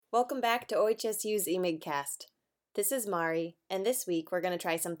Welcome back to OHSU's EMIGcast. This is Mari, and this week we're going to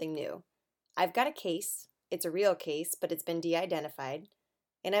try something new. I've got a case. It's a real case, but it's been de-identified,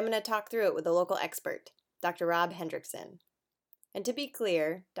 and I'm going to talk through it with a local expert, Dr. Rob Hendrickson. And to be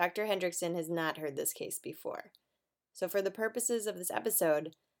clear, Dr. Hendrickson has not heard this case before. So for the purposes of this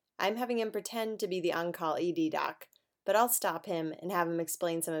episode, I'm having him pretend to be the on-call ED doc, but I'll stop him and have him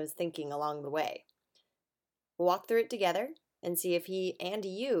explain some of his thinking along the way. We'll walk through it together and see if he and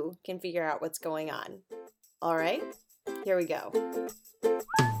you can figure out what's going on. All right, here we go.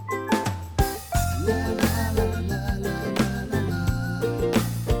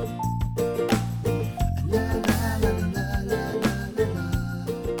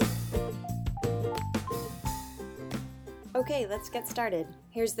 Okay, let's get started.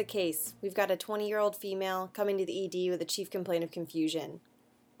 Here's the case. We've got a 20-year-old female coming to the ED with a chief complaint of confusion.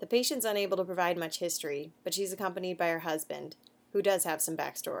 The patient's unable to provide much history, but she's accompanied by her husband, who does have some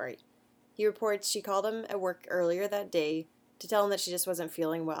backstory. He reports she called him at work earlier that day to tell him that she just wasn't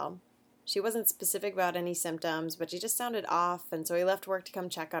feeling well. She wasn't specific about any symptoms, but she just sounded off, and so he left work to come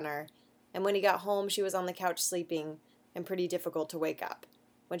check on her. And when he got home, she was on the couch sleeping and pretty difficult to wake up.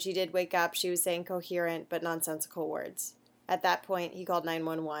 When she did wake up, she was saying coherent but nonsensical words. At that point, he called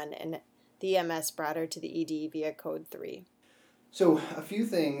 911, and the EMS brought her to the ED via code 3. So a few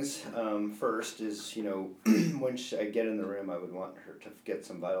things. First is, when I get in the room, I would want her to get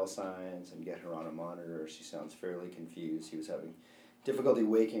some vital signs and get her on a monitor. She sounds fairly confused. He was having difficulty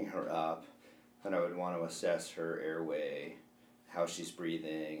waking her up, and I would want to assess her airway, how she's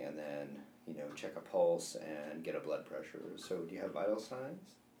breathing, and then, check a pulse and get a blood pressure. So do you have vital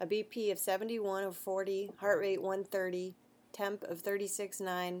signs? A BP of 71/40, heart rate 130, temp of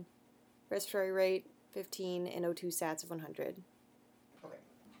 36.9, respiratory rate 15, and O2 sats of 100.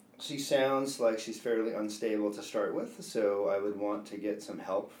 She sounds like she's fairly unstable to start with, so I would want to get some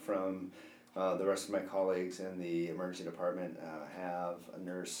help from the rest of my colleagues in the emergency department. Have a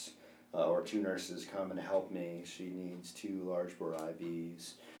nurse or two nurses come and help me. She needs 2 large bore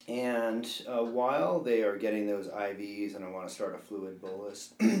IVs. And while they are getting those IVs and I want to start a fluid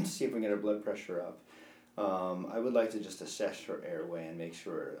bolus, see if we can get her blood pressure up, I would like to just assess her airway and make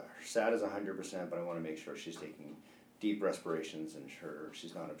sure her SAT is 100%, but I want to make sure she's taking deep respirations and sure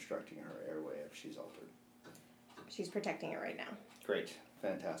she's not obstructing her airway if she's altered. She's protecting it right now. Great.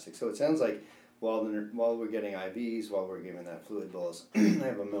 Fantastic. So it sounds like while we're getting IVs, while we're giving that fluid bolus, I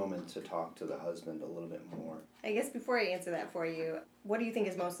have a moment to talk to the husband a little bit more. I guess before I answer that for you, what do you think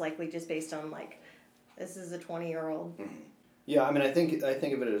is most likely just based on, this is a 20-year-old? Mm-hmm. Yeah, I think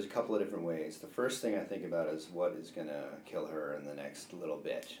of it as a couple of different ways. The first thing I think about is what is going to kill her in the next little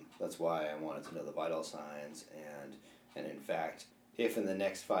bit. That's why I wanted to know the vital signs, and in fact, if in the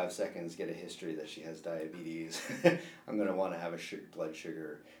next 5 seconds get a history that she has diabetes, I'm going to want to have a blood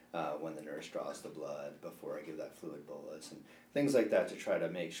sugar when the nurse draws the blood before I give that fluid bolus, and things like that to try to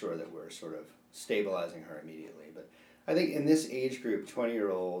make sure that we're sort of stabilizing her immediately. But I think in this age group,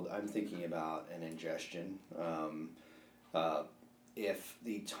 20-year-old, I'm thinking about an ingestion. If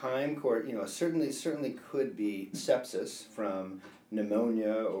the time course, certainly could be sepsis from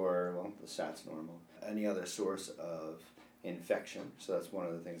pneumonia or, the SAT's normal, any other source of infection. So that's one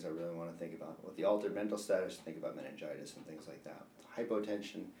of the things I really want to think about. With the altered mental status, think about meningitis and things like that.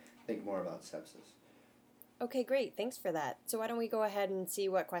 Hypotension, think more about sepsis. Okay, great. Thanks for that. So why don't we go ahead and see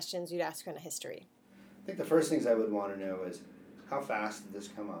what questions you'd ask her in a history. I think the first things I would want to know is, how fast did this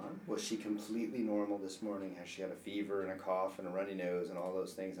come on? Was she completely normal this morning? Has she had a fever and a cough and a runny nose and all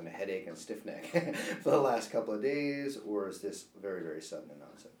those things and a headache and stiff neck for the last couple of days? Or is this very, very sudden in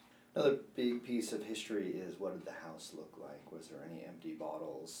onset? Another big piece of history is, what did the house look like? Was there any empty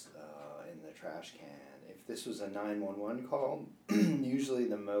bottles in the trash can? If this was a 911 call, usually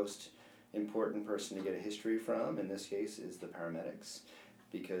the most important person to get a history from, in this case, is the paramedics.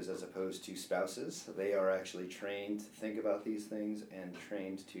 Because as opposed to spouses, they are actually trained to think about these things and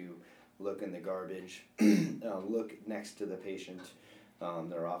trained to look in the garbage, look next to the patient.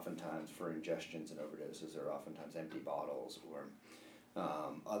 There are oftentimes, for ingestions and overdoses, there are oftentimes empty bottles or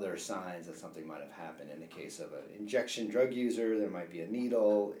other signs that something might have happened. In the case of an injection drug user, there might be a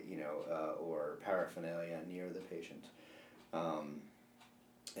needle, or paraphernalia near the patient.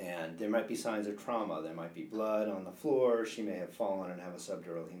 And there might be signs of trauma. There might be blood on the floor. She may have fallen and have a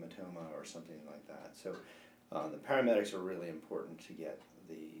subdural hematoma or something like that. So the paramedics are really important to get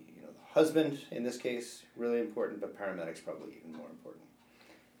the husband, in this case, really important, but paramedics probably even more important.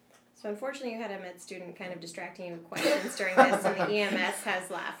 So unfortunately, you had a med student kind of distracting you with questions during this, and the EMS has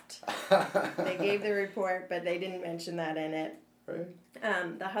left. They gave the report, but they didn't mention that in it.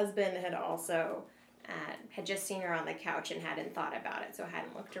 Right. The husband had also had just seen her on the couch and hadn't thought about it, so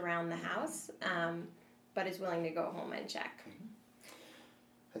hadn't looked around the house, but is willing to go home and check.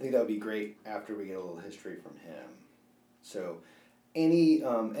 I think that would be great after we get a little history from him. So,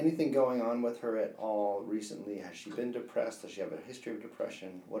 anything going on with her at all recently? Has she been depressed? Does she have a history of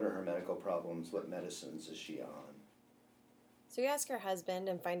depression? What are her medical problems? What medicines is she on? So we ask her husband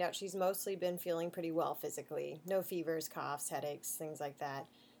and find out she's mostly been feeling pretty well physically. No fevers, coughs, headaches, things like that.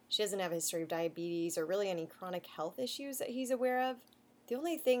 She doesn't have a history of diabetes or really any chronic health issues that he's aware of. The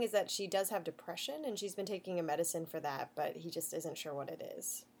only thing is that she does have depression, and she's been taking a medicine for that, but he just isn't sure what it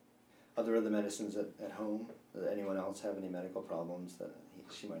is. Are there other medicines at home? Does anyone else have any medical problems that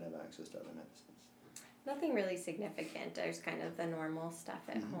she might have access to other medicines? Nothing really significant. There's kind of the normal stuff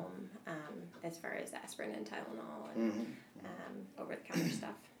at home, as far as aspirin and Tylenol and over-the-counter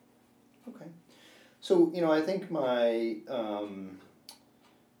stuff. Okay. So, I think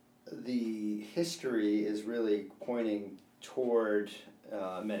the history is really pointing toward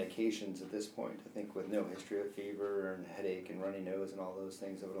medications at this point. I think with no history of fever and headache and runny nose and all those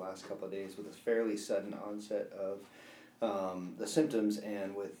things over the last couple of days, with a fairly sudden onset of the symptoms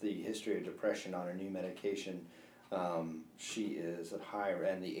and with the history of depression on her new medication, she is at higher,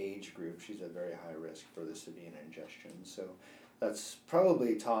 and the age group, she's at very high risk for this to be an ingestion. So that's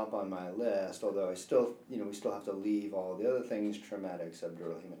probably top on my list, although I still, we still have to leave all the other things, traumatic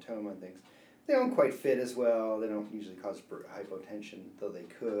subdural hematoma and things. They don't quite fit as well. They don't usually cause hypotension, though they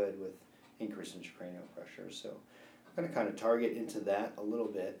could with increased intracranial pressure. So I'm going to kind of target into that a little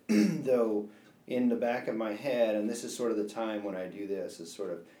bit, though in the back of my head, and this is sort of the time when I do this, is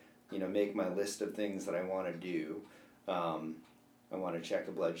sort of, make my list of things that I want to do. I want to check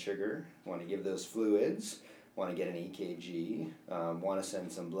a blood sugar, want to give those fluids, want to get an EKG, want to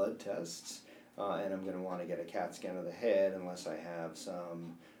send some blood tests, and I'm going to want to get a CAT scan of the head unless I have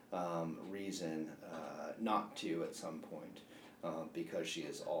some reason not to at some point because she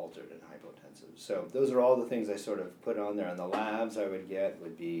is altered and hypotensive. So those are all the things I sort of put on there. And the labs I would get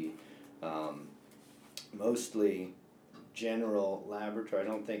would be mostly general laboratory. I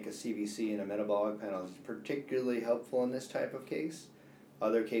don't think a CBC and a metabolic panel is particularly helpful in this type of case.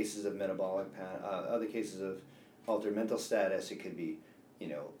 Other cases of other cases of altered mental status, it could be,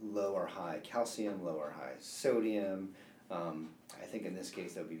 low or high calcium, low or high sodium. I think in this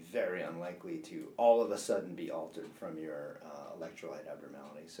case that would be very unlikely to all of a sudden be altered from your electrolyte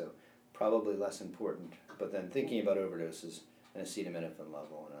abnormality. So probably less important. But then thinking about overdoses, an acetaminophen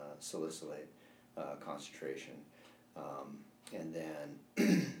level and a salicylate concentration. And then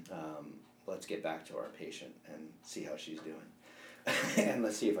let's get back to our patient and see how she's doing. And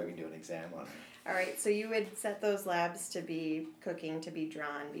let's see if I can do an exam on her. All right, so you would set those labs to be cooking, to be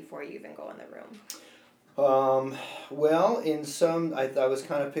drawn before you even go in the room? Well, in some, I was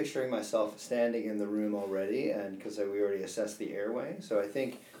kind of picturing myself standing in the room already, and because we already assessed the airway, so I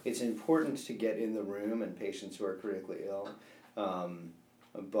think it's important to get in the room in patients who are critically ill.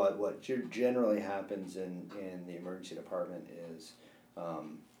 But what generally happens in the emergency department is,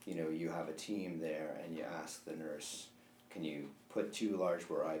 you have a team there, and you ask the nurse, can you put 2 large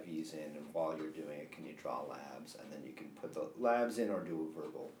bore IVs in, and while you're doing it, can you draw labs, and then you can put the labs in or do a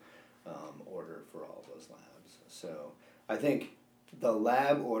verbal order for all those labs. So I think the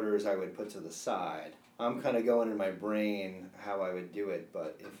lab orders I would put to the side. I'm kind of going in my brain how I would do it,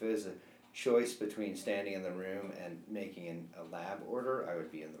 but if there's a choice between standing in the room and making a lab order, I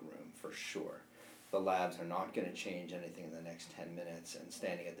would be in the room for sure. The labs are not going to change anything in the next 10 minutes, and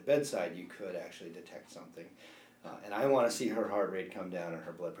standing at the bedside, you could actually detect something. And I want to see her heart rate come down and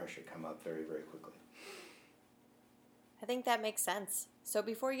her blood pressure come up very, very quickly. I think that makes sense. So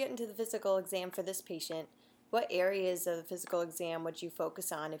before you get into the physical exam for this patient, what areas of the physical exam would you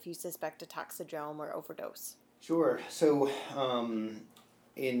focus on if you suspect a toxidrome or overdose? Sure. So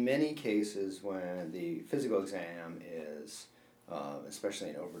in many cases when the physical exam is, especially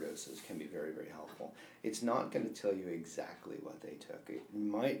in overdoses, can be very, very helpful. It's not going to tell you exactly what they took. It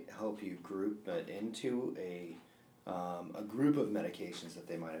might help you group it into a group of medications that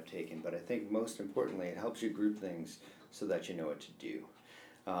they might have taken, but I think most importantly it helps you group things so that you know what to do.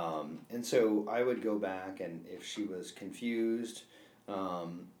 And so I would go back, and if she was confused,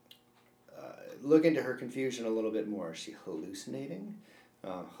 look into her confusion a little bit more. Is she hallucinating?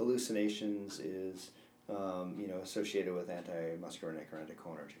 Hallucinations is associated with anti-muscarinic or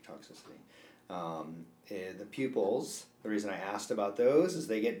anticholinergic toxicity. The pupils, the reason I asked about those is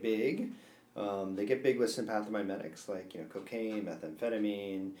they get big. They get big with sympathomimetics like cocaine,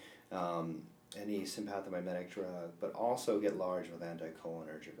 methamphetamine, any sympathomimetic drug, but also get large with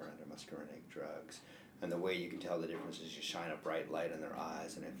anticholinergic or antimuscarinic drugs. And the way you can tell the difference is you shine a bright light in their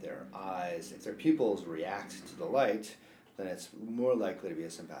eyes, and if their pupils react to the light, then it's more likely to be a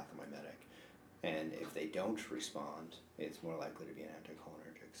sympathomimetic. And if they don't respond, it's more likely to be an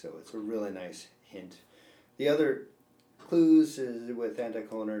anticholinergic. So it's a really nice hint. The other clues is with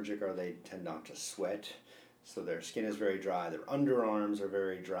anticholinergic are they tend not to sweat. So their skin is very dry, their underarms are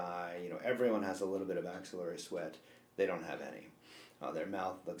very dry. Everyone has a little bit of axillary sweat. They don't have any. Their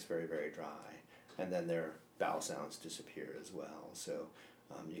mouth looks very, very dry. And then their bowel sounds disappear as well. So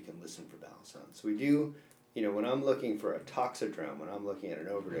you can listen for bowel sounds. We do, when I'm looking for a toxidrome, when I'm looking at an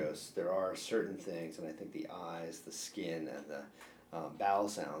overdose, there are certain things, and I think the eyes, the skin, and the bowel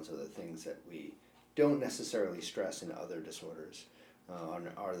sounds are the things that we don't necessarily stress in other disorders,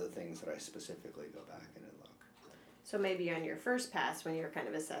 are the things that I specifically go back in and look. So maybe on your first pass, when you were kind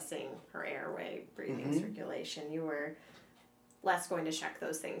of assessing her airway, breathing, circulation, you were less going to check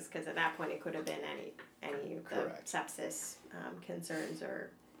those things because at that point it could have been any of the sepsis concerns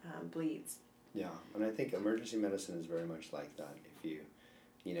or bleeds. Yeah, and I think emergency medicine is very much like that. If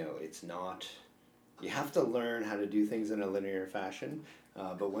it's not, you have to learn how to do things in a linear fashion,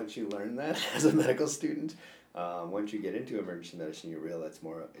 but once you learn that as a medical student, once you get into emergency medicine, you realize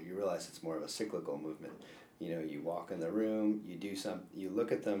it's more of a cyclical movement. You walk in the room, you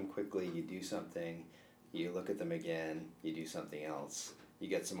look at them quickly, you do something, you look at them again, you do something else, you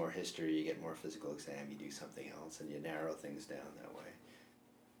get some more history, you get more physical exam, you do something else, and you narrow things down that way.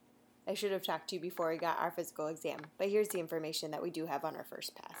 I should have talked to you before we got our physical exam, but here's the information that we do have on our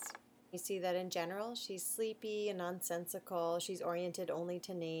first pass. You see that in general, she's sleepy and nonsensical, she's oriented only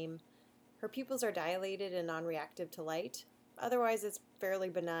to name. Her pupils are dilated and non-reactive to light. Otherwise, it's fairly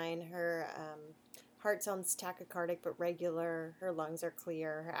benign. Her heart sounds tachycardic but regular. Her lungs are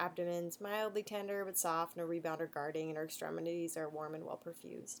clear. Her abdomen's mildly tender but soft, no rebound or guarding, and her extremities are warm and well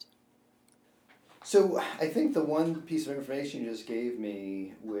perfused. So I think the one piece of information you just gave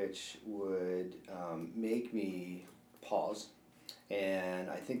me, which would make me pause, and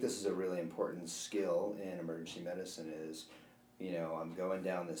I think this is a really important skill in emergency medicine, is, I'm going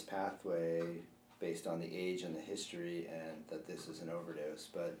down this pathway based on the age and the history and that this is an overdose,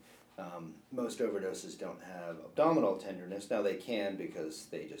 but most overdoses don't have abdominal tenderness. Now they can because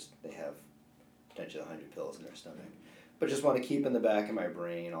they have potentially 100 pills in their stomach. But just want to keep in the back of my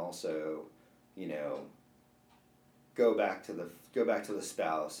brain also, go back to the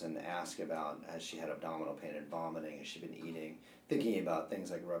spouse and ask about, has she had abdominal pain and vomiting? Has she been eating? Thinking about things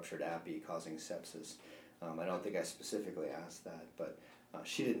like ruptured appy causing sepsis. I don't think I specifically asked that, but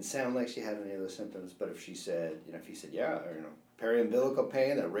she didn't sound like she had any of those symptoms. But if she said, yeah, or periumbilical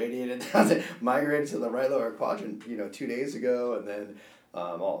pain that radiated down, migrated to the right lower quadrant, 2 days ago, and then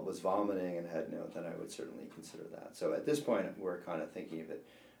it was vomiting and had no, then I would certainly consider that. So at this point, we're kind of thinking of it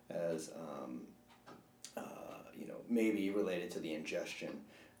as, maybe related to the ingestion,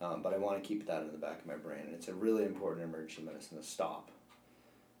 but I want to keep that in the back of my brain. And it's a really important in emergency medicine to stop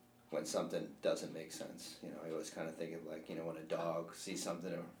when something doesn't make sense. I always kind of think of when a dog sees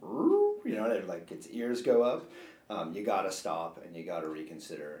something, like its ears go up, you got to stop and you got to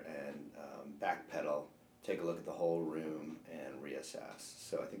reconsider and backpedal, take a look at the whole room and reassess.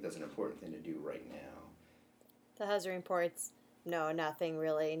 So I think that's an important thing to do right now. The husband reports, no, nothing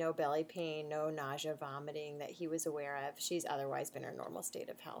really, no belly pain, no nausea, vomiting that he was aware of. She's otherwise been in her normal state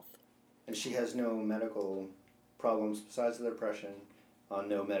of health. And she has no medical problems besides the depression,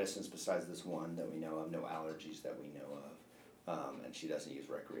 no medicines besides this one that we know of, no allergies that we know of, and she doesn't use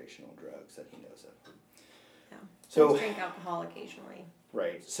recreational drugs that he knows of. No. So drink alcohol occasionally.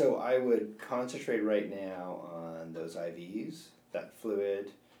 Right. So I would concentrate right now on those IVs, that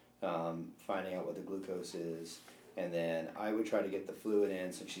fluid, finding out what the glucose is, and then I would try to get the fluid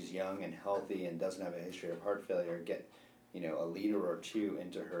in since she's young and healthy and doesn't have a history of heart failure, get a liter or two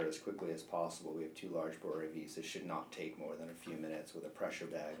into her as quickly as possible. We have 2 large bore IVs. This should not take more than a few minutes with a pressure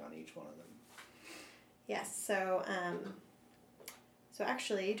bag on each one of them. Yes. So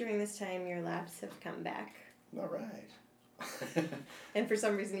actually, during this time, your labs have come back. All right. And for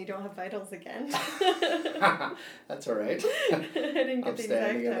some reason, you don't have vitals again. That's all right. I didn't get I'm the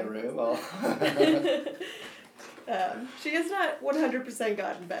standing exact in time. the room. She has not 100%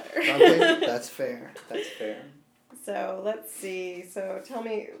 gotten better. Okay, that's fair. That's fair. So let's see. So tell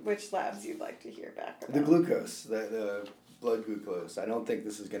me which labs you'd like to hear back about. The glucose, the blood glucose. I don't think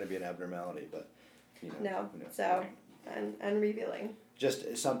this is going to be an abnormality, but No. So unrevealing.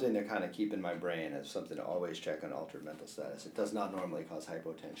 Just something to kind of keep in my brain as something to always check on altered mental status. It does not normally cause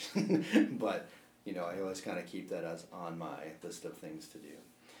hypotension, but I always kind of keep that as on my list of things to do.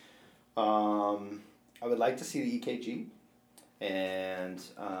 I would like to see the EKG. And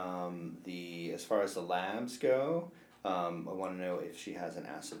as far as the labs go, I want to know if she has an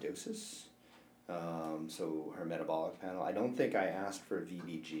acidosis. So her metabolic panel. I don't think I asked for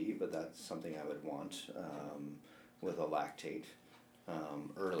VBG, but that's something I would want with a lactate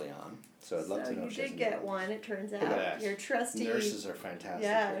early on. So I'd love to know if she has. You did get one, it turns out. Your trusty nurses are fantastic.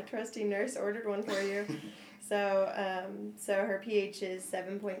 Yeah, a trusty nurse ordered one for you. So her pH is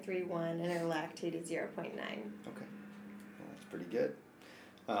 7.31 and her lactate is 0.9. Okay, well, that's pretty good.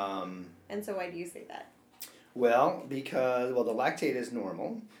 And so why do you say that? Well, because the lactate is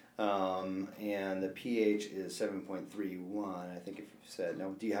normal. And the pH is 7.31. I think if you said,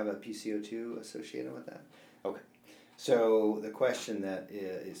 no, do you have a PCO2 associated with that? Okay. So the question that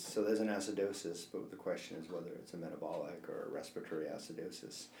is, so there's an acidosis, but the question is whether it's a metabolic or a respiratory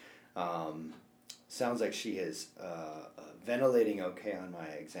acidosis. Sounds like she is ventilating okay on my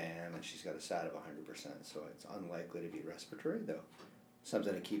exam, and she's got a SAT of 100%, so it's unlikely to be respiratory, though.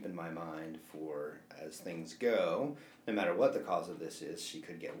 Something to keep in my mind for as things go. No matter what the cause of this is, she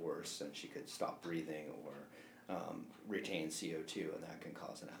could get worse and she could stop breathing or retain CO2, and that can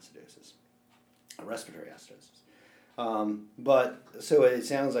cause an acidosis, a respiratory acidosis. But so it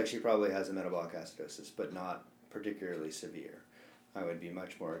sounds like she probably has a metabolic acidosis, but not particularly severe. I would be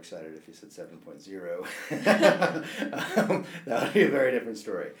much more excited if you said 7.0. That would be a very different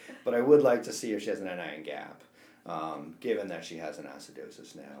story. But I would like to see if she has an anion gap. Given that she has an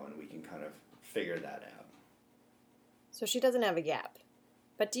acidosis now, and we can kind of figure that out. So she doesn't have a gap.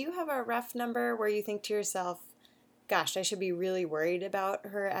 But do you have a rough number where you think to yourself, gosh, I should be really worried about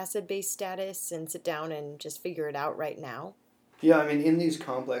her acid-base status and sit down and just figure it out right now? Yeah, I mean, in these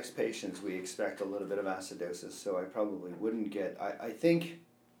complex patients, we expect a little bit of acidosis, so I probably wouldn't get... I think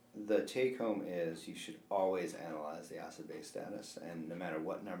the take-home is you should always analyze the acid-base status, and no matter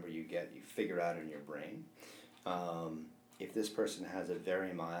what number you get, you figure out in your brain. If this person has a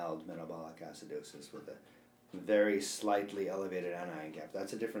very mild metabolic acidosis with a very slightly elevated anion gap,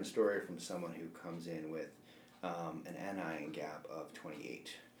 that's a different story from someone who comes in with an anion gap of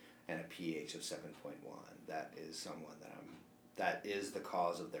 28 and a pH of 7.1. That is someone that is the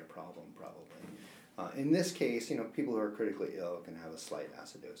cause of their problem, probably. In this case, people who are critically ill can have a slight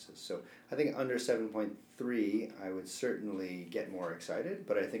acidosis. So I think under 7.3, I would certainly get more excited,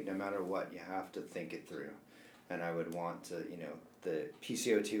 but I think no matter what, you have to think it through. And I would want to, the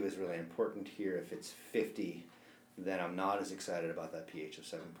PCO2 is really important here. If it's 50, then I'm not as excited about that pH of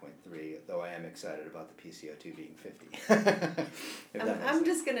 7.3, though I am excited about the PCO2 being 50. I'm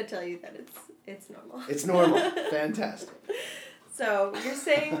just going to tell you that it's normal. It's normal. Fantastic. So you're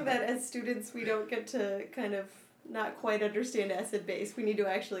saying that as students we don't get to kind of not quite understand acid base. We need to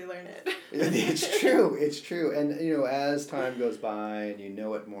actually learn it. It's true. And, as time goes by and you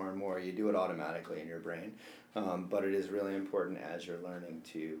know it more and more, you do it automatically in your brain. But it is really important as you're learning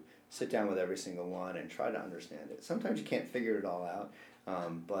to sit down with every single one and try to understand it. Sometimes you can't figure it all out,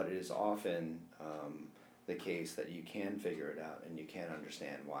 but it is often the case that you can figure it out and you can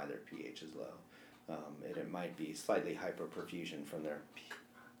understand why their pH is low. It might be slightly hyperperfusion from their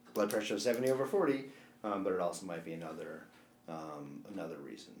blood pressure of 70/40, but it also might be another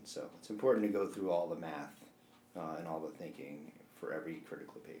reason. So it's important to go through all the math and all the thinking for every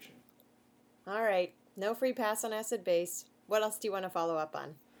critical patient. All right. No free pass on acid base. What else do you want to follow up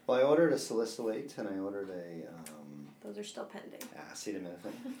on? Well, I ordered a salicylate and I ordered a... Those are still pending.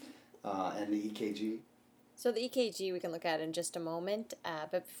 Acetaminophen and the EKG. So the EKG we can look at in just a moment,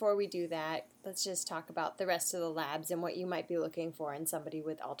 but before we do that, let's just talk about the rest of the labs and what you might be looking for in somebody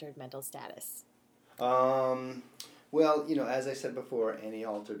with altered mental status. Well, as I said before, any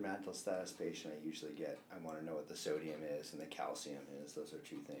altered mental status patient I want to know what the sodium is and the calcium is. Those are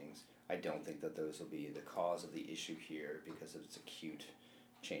two things. I don't think that those will be the cause of the issue here because it's acute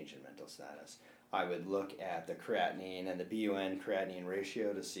change in mental status. I would look at the creatinine and the BUN creatinine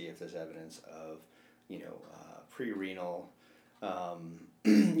ratio to see if there's evidence of, pre-renal,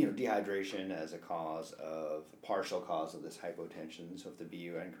 dehydration as a partial cause of this hypotension. So if the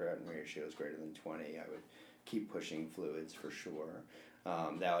BUN creatinine ratio is greater than 20, I would keep pushing fluids for sure.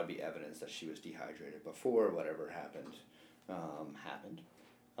 That would be evidence that she was dehydrated before whatever happened.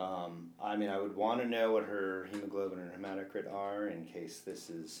 I would want to know what her hemoglobin and hematocrit are in case this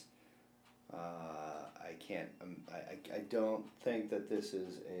is. I don't think that this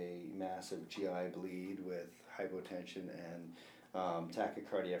is a massive GI bleed with hypotension and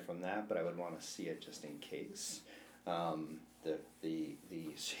tachycardia from that, but I would want to see it just in case. The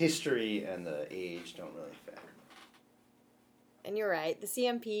history and the age don't really fit. And you're right, the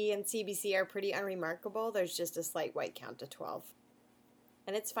CMP and CBC are pretty unremarkable. There's just a slight white count to 12.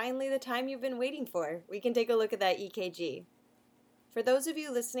 And it's finally the time you've been waiting for. We can take a look at that EKG. For those of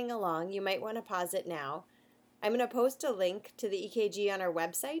you listening along, you might want to pause it now. I'm going to post a link to the EKG on our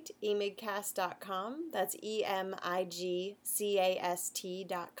website, emigcast.com. That's emigcast.com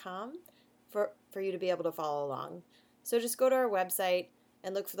for you to be able to follow along. So just go to our website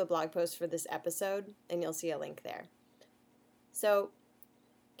and look for the blog post for this episode, and you'll see a link there. So,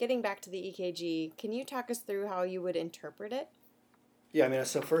 getting back to the EKG, can you talk us through how you would interpret it? Yeah, I mean,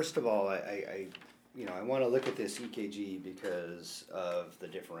 so first of all, I want to look at this EKG because of the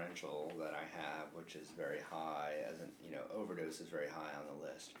differential that I have, which is very high, overdose is very high on the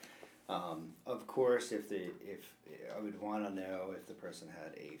list. Of course, if I would want to know if the person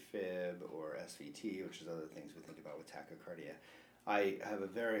had AFib or SVT, which is other things we think about with tachycardia. I have a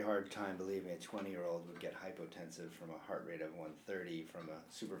very hard time believing a 20-year-old would get hypotensive from a heart rate of 130 from a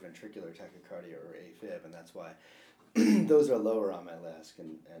supraventricular tachycardia or AFib, and that's why those are lower on my list.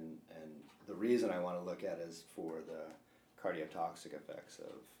 And the reason I want to look at is for the cardiotoxic effects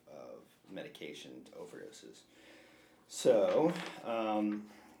of medication overdoses. So,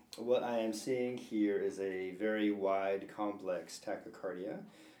 what I am seeing here is a very wide, complex tachycardia.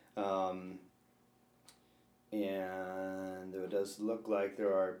 And it does look like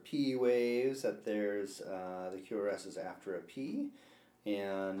there are P waves, that there's the QRS is after a P,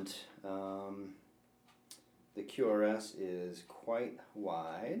 and the QRS is quite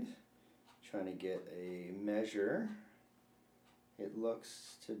wide. Trying to get a measure. It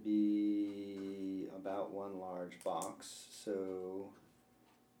looks to be about one large box, so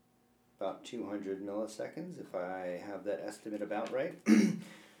about 200 milliseconds, if I have that estimate about right.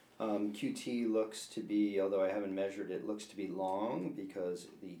 QT looks to be, although I haven't measured it, looks to be long because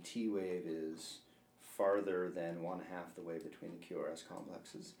the T wave is farther than 1/2 the way between the QRS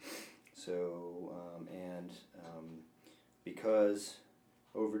complexes. So, because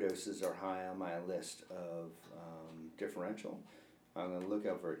overdoses are high on my list of differential, I'm going to look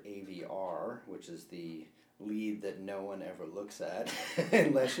over at AVR, which is the lead that no one ever looks at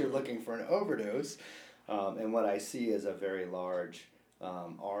unless you're looking for an overdose. And what I see is a very large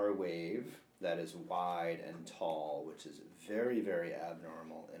R wave that is wide and tall, which is very, very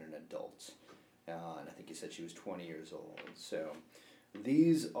abnormal in an adult. And I think you said she was 20 years old. So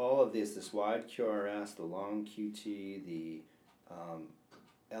all of this wide QRS, the long QT, the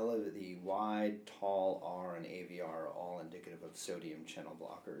wide, tall R and AVR are all indicative of sodium channel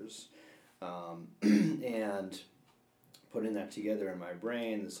blockers. And putting that together in my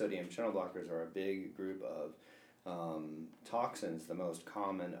brain, the sodium channel blockers are a big group of toxins, the most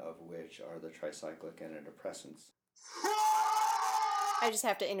common of which are the tricyclic antidepressants. I just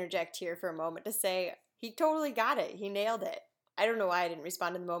have to interject here for a moment to say he totally got it. He nailed it. I don't know why I didn't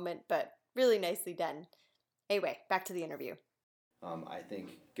respond in the moment, but really nicely done. Anyway, back to the interview. I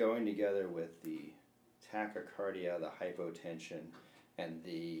think going together with the tachycardia, the hypotension, and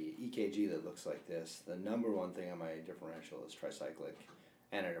the EKG that looks like this, the number one thing on my differential is tricyclic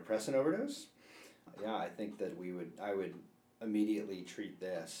antidepressant overdose. Yeah, I think that I would immediately treat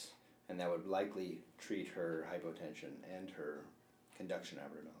this, and that would likely treat her hypotension and her conduction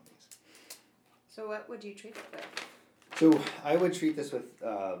abnormalities. So what would you treat it with? So I would treat this with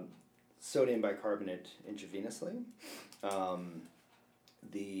sodium bicarbonate intravenously.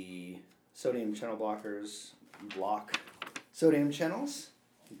 The sodium channel blockers block sodium channels.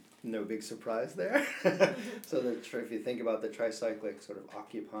 No big surprise there. So if you think about the tricyclic sort of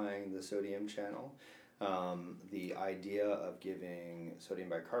occupying the sodium channel, the idea of giving sodium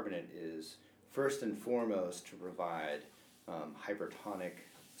bicarbonate is first and foremost to provide hypertonic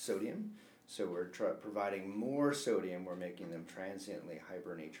sodium. So we're providing more sodium, we're making them transiently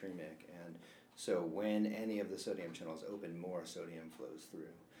hypernatremic, and so when any of the sodium channels open, more sodium flows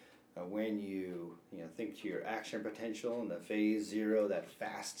through. When you think to your action potential in the phase 0, that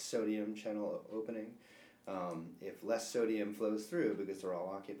fast sodium channel opening, if less sodium flows through because they're all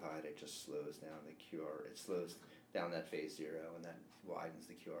occupied, it just slows down it slows down that phase 0, and that widens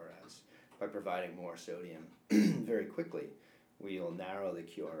the QRS. By providing more sodium very quickly, we'll narrow the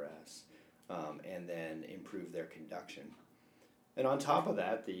QRS and then improve their conduction. And on top of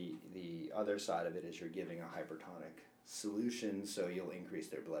that, the other side of it is you're giving a hypertonic solution, so you'll increase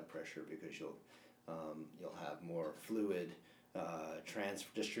their blood pressure because you'll have more fluid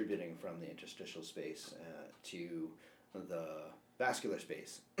distributing from the interstitial space to the vascular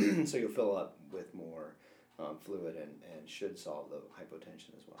space. So you'll fill up with more fluid and should solve the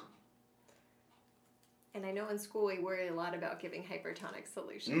hypotension as well. And I know in school we worry a lot about giving hypertonic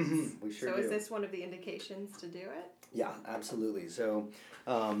solutions. Mm-hmm, we sure do. So is this one of the indications to do it? Yeah, absolutely. So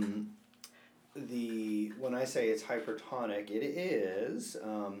when I say it's hypertonic, it is,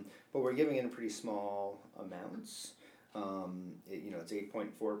 but we're giving it in pretty small amounts. It's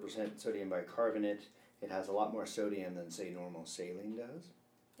 8.4% sodium bicarbonate. It has a lot more sodium than, say, normal saline does.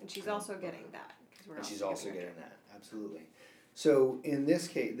 And she's also getting that. And she's also getting that, absolutely. So in this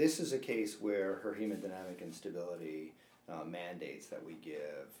case, this is a case where her hemodynamic instability mandates that we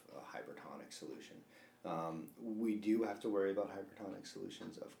give a hypertonic solution. We do have to worry about hypertonic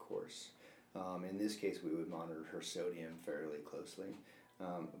solutions, of course. In this case, we would monitor her sodium fairly closely.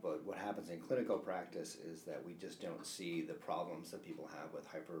 But what happens in clinical practice is that we just don't see the problems that people have with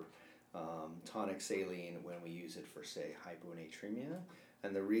hypertonic saline when we use it for, say, hyponatremia.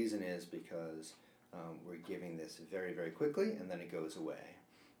 And the reason is because we're giving this very, very quickly and then it goes away,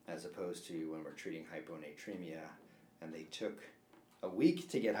 as opposed to when we're treating hyponatremia and they took a week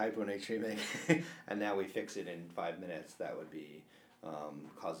to get hyponatremic and now we fix it in 5 minutes. That would be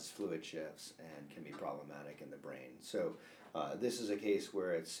causes fluid shifts and can be problematic in the brain. So this is a case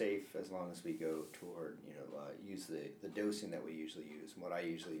where it's safe as long as we go toward, use the dosing that we usually use. And what I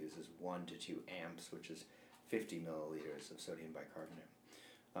usually use is 1 to 2 amps, which is 50 milliliters of sodium bicarbonate.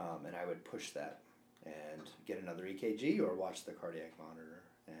 And I would push that and get another EKG or watch the cardiac monitor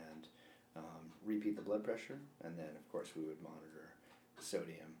and repeat the blood pressure. And then, of course, we would monitor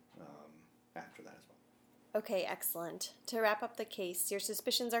sodium after that as well. Okay, excellent. To wrap up the case, your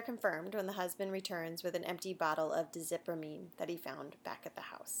suspicions are confirmed when the husband returns with an empty bottle of dizipramine that he found back at the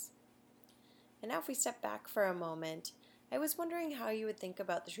house. And now if we step back for a moment, I was wondering how you would think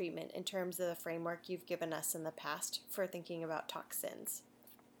about the treatment in terms of the framework you've given us in the past for thinking about toxins.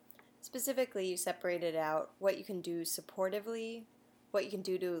 Specifically, you separated out what you can do supportively, what you can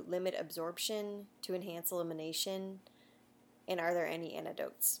do to limit absorption, to enhance elimination, and are there any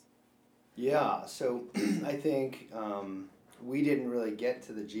antidotes? Yeah, so I think we didn't really get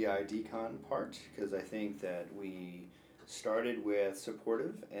to the GI decon part because I think that we started with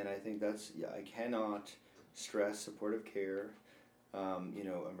supportive, and I think I cannot stress supportive care.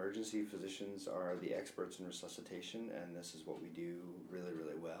 Emergency physicians are the experts in resuscitation, and this is what we do really,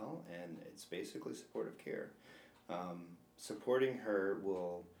 really well, and it's basically supportive care. Supporting her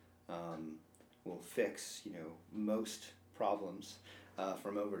will fix, most problems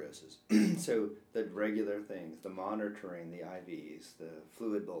from overdoses. So the regular things, the monitoring, the IVs, the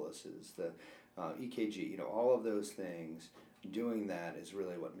fluid boluses, the EKG, all of those things, doing that is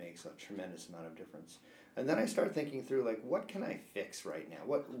really what makes a tremendous amount of difference. And then I start thinking through, what can I fix right now?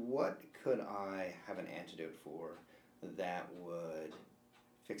 What could I have an antidote for that would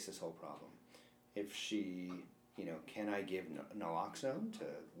fix this whole problem? If she, can I give naloxone to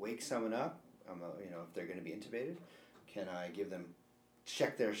wake someone up, if they're going to be intubated? Can I give them,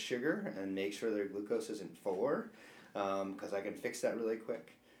 check their sugar and make sure their glucose isn't 4? Because I can fix that really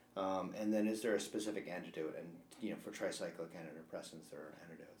quick. And then is there a specific antidote? And, for tricyclic antidepressants, there are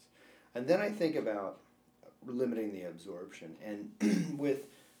antidotes. And then I think about limiting the absorption. And with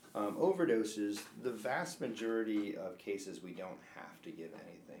overdoses, the vast majority of cases we don't have to give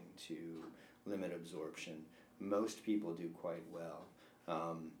anything to limit absorption. Most people do quite well.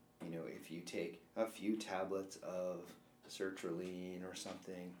 If you take a few tablets of sertraline or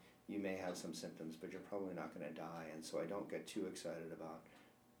something, you may have some symptoms, but you're probably not going to die. And so I don't get too excited about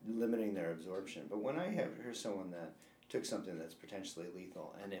limiting their absorption. But when I hear someone that took something that's potentially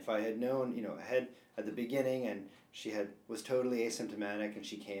lethal, and if I had known, ahead at the beginning, and she was totally asymptomatic, and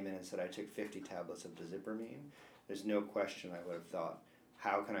she came in and said, I took 50 tablets of dizipramine, there's no question I would have thought,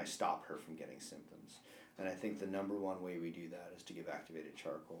 how can I stop her from getting symptoms? And I think the number one way we do that is to give activated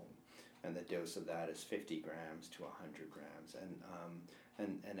charcoal, and the dose of that is 50 grams to 100 grams.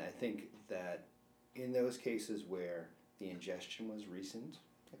 And I think that in those cases where the ingestion was recent,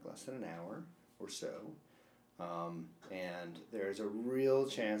 like less than an hour or so, and there's a real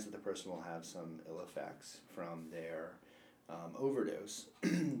chance that the person will have some ill effects from their overdose,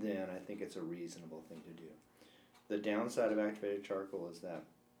 then I think it's a reasonable thing to do. The downside of activated charcoal is that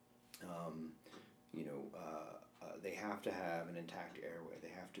they have to have an intact airway. They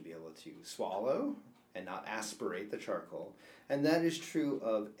have to be able to swallow and not aspirate the charcoal. And that is true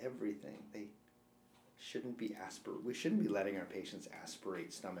of everything. We shouldn't be letting our patients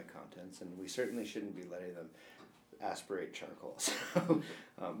aspirate stomach contents, and we certainly shouldn't be letting them aspirate charcoal. So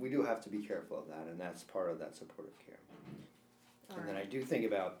we do have to be careful of that, and that's part of that supportive care. And then I do think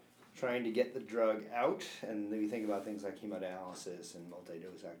about trying to get the drug out, and we think about things like hemodialysis and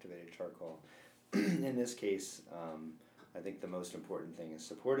multi-dose activated charcoal. In this case, I think the most important thing is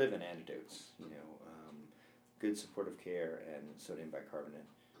supportive and antidotes. Good supportive care and sodium bicarbonate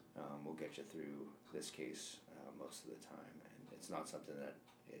will get you through this case most of the time, and it's not something that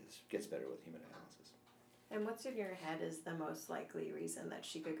gets better with hemodialysis. And what's in your head is the most likely reason that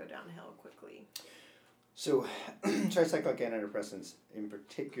she could go downhill quickly? So, tricyclic antidepressants in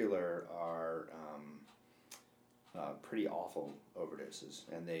particular are pretty awful overdoses,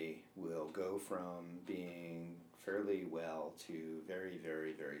 and they will go from being fairly well to very,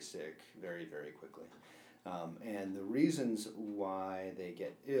 very, very sick very, very quickly. And the reasons why they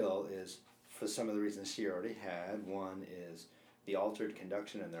get ill is for some of the reasons she already had. One is the altered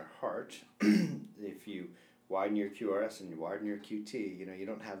conduction in their heart. If you widen your QRS and you widen your QT, you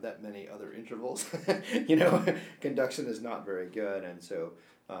don't have that many other intervals. Conduction is not very good, and so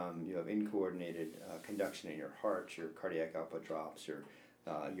you have incoordinated conduction in your heart. Your cardiac output drops.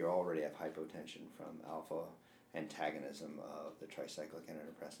 You already have hypotension from alpha antagonism of the tricyclic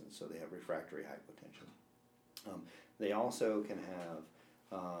antidepressants, so they have refractory hypotension. They also can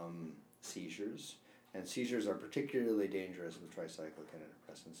have seizures, and seizures are particularly dangerous with tricyclic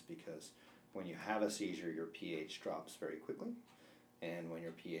antidepressants because when you have a seizure, your pH drops very quickly, and when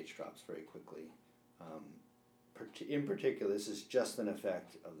your pH drops very quickly, in particular, this is just an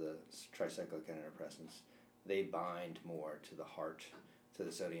effect of the tricyclic antidepressants. They bind more to the heart, to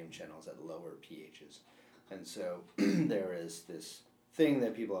the sodium channels at lower pHs, and so there is this thing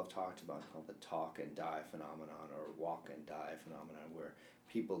that people have talked about called the talk and die phenomenon, or walk and die phenomenon, where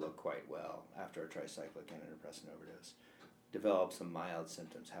people look quite well after a tricyclic antidepressant overdose, develop some mild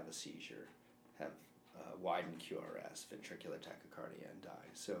symptoms, have a seizure, have widened QRS, ventricular tachycardia, and die.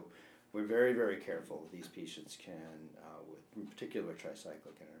 So we're very, very careful. These patients can, in particular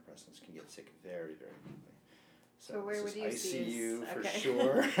tricyclic antidepressants, can get sick very, very quickly. So where would you ICU for okay.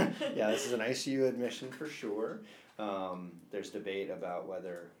 sure. Yeah, this is an ICU admission for sure. There's debate about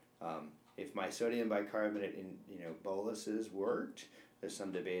whether if my sodium bicarbonate in boluses worked. There's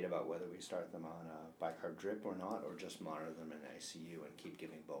some debate about whether we start them on a bicarb drip or not, or just monitor them in ICU and keep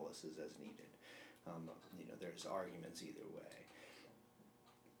giving boluses as needed. There's arguments either way.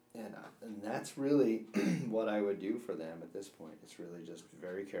 And that's really what I would do for them at this point. It's really just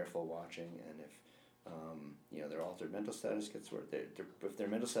very careful watching, and if their altered mental status gets worse, if their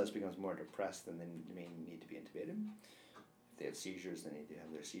mental status becomes more depressed, then they may need to be intubated. If they have seizures, they need to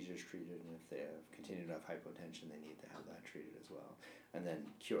have their seizures treated, and if they have continued to have hypotension, they need to have that treated as well. And then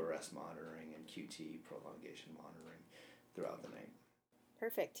QRS monitoring and QT prolongation monitoring throughout the night.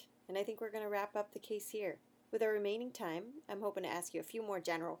 Perfect. And I think we're going to wrap up the case here. With our remaining time, I'm hoping to ask you a few more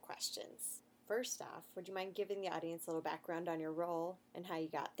general questions. First off, would you mind giving the audience a little background on your role and how you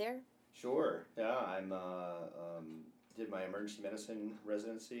got there? Sure. Yeah, I'm did my emergency medicine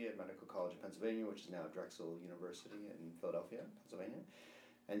residency at Medical College of Pennsylvania, which is now Drexel University in Philadelphia, Pennsylvania,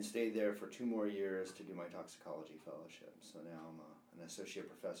 and stayed there for 2 more years to do my toxicology fellowship. So now I'm an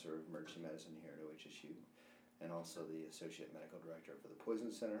associate professor of emergency medicine here at OHSU, and also the associate medical director for the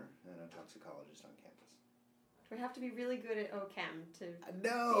Poison Center and a toxicologist on campus. Do we have to be really good at OChem to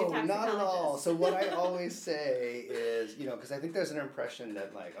No, be a not at all. toxicologist? So what I always say is, because I think there's an impression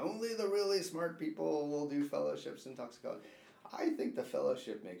that only the really smart people will do fellowships in toxicology. I think the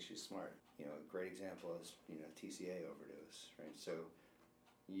fellowship makes you smart. A great example is, TCA overdose, right? So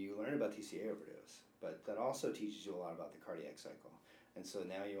you learn about TCA overdose, but that also teaches you a lot about the cardiac cycle. And so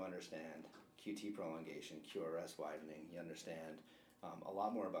now you understand QT prolongation, QRS widening. You understand a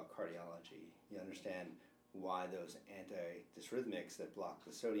lot more about cardiology. You understand why those antidysrhythmics that block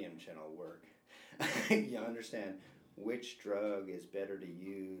the sodium channel work. You understand which drug is better to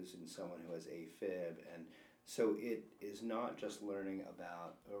use in someone who has AFib, and so it is not just learning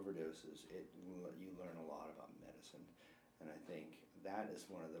about overdoses. You learn a lot about medicine, and I think that is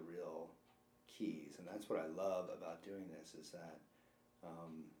one of the real keys, and that's what I love about doing this, is that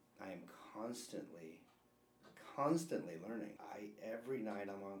I am constantly learning. Every night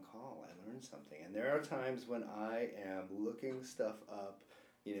I'm on call, I learn something. And there are times when I am looking stuff up,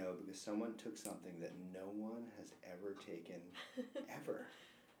 because someone took something that no one has ever taken, ever.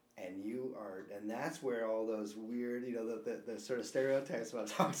 And that's where all those weird, the sort of stereotypes about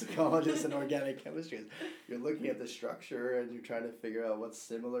toxicologists and organic chemistry is. You're looking at the structure and you're trying to figure out what's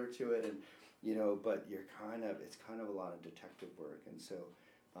similar to it, and, but it's kind of a lot of detective work. And so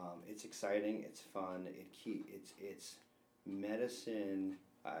it's exciting, it's fun, it's medicine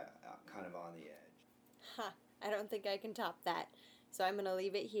kind of on the edge. I don't think I can top that. So I'm going to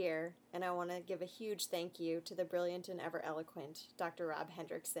leave it here, and I want to give a huge thank you to the brilliant and ever eloquent Dr. Rob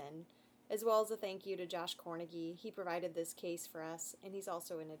Hendrickson, as well as a thank you to Josh Cornegie. He provided this case for us, and he's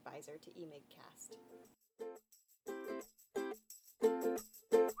also an advisor to eMIGcast.